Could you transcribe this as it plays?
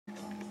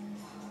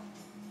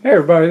Hey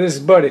everybody, this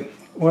is Buddy.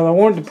 Well, I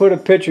wanted to put a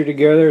picture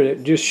together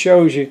that just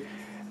shows you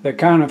the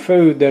kind of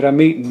food that I'm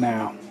eating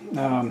now.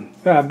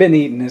 I've been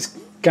eating this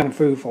kind of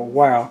food for a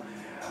while,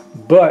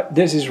 but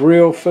this is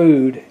real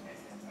food.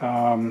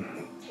 If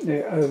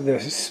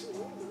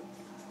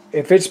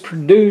it's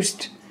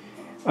produced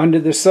under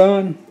the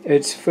sun,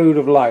 it's food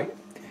of light.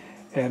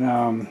 And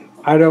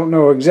I don't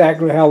know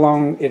exactly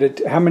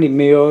how many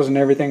meals and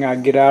everything I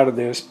get out of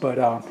this, but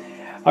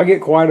I'll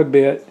get quite a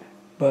bit.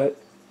 But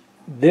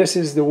this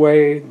is the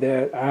way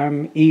that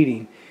I'm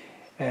eating.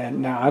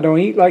 And now I don't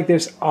eat like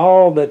this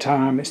all the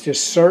time. It's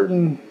just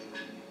certain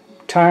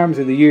times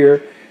of the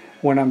year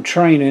when I'm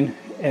training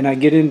and I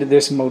get into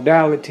this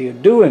modality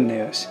of doing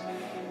this.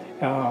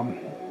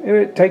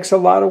 It takes a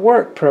lot of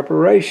work,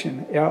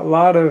 preparation. A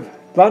lot of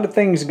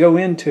things go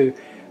into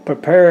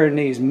preparing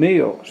these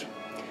meals.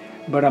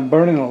 But I'm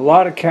burning a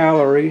lot of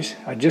calories.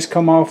 I just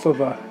come off of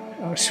a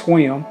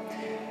swim,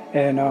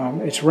 and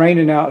it's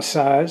raining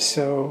outside,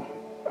 so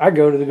I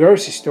go to the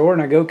grocery store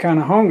and I go kind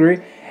of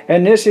hungry,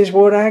 and this is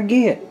what I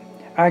get.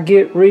 I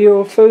get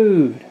real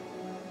food.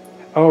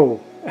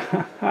 Oh,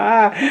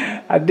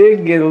 I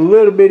did get a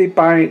little bitty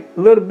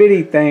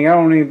thing. I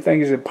don't even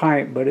think it's a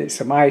pint, but it's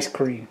some ice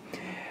cream.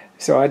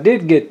 So I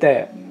did get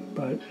that,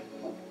 but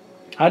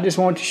I just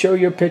want to show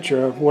you a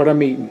picture of what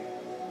I'm eating.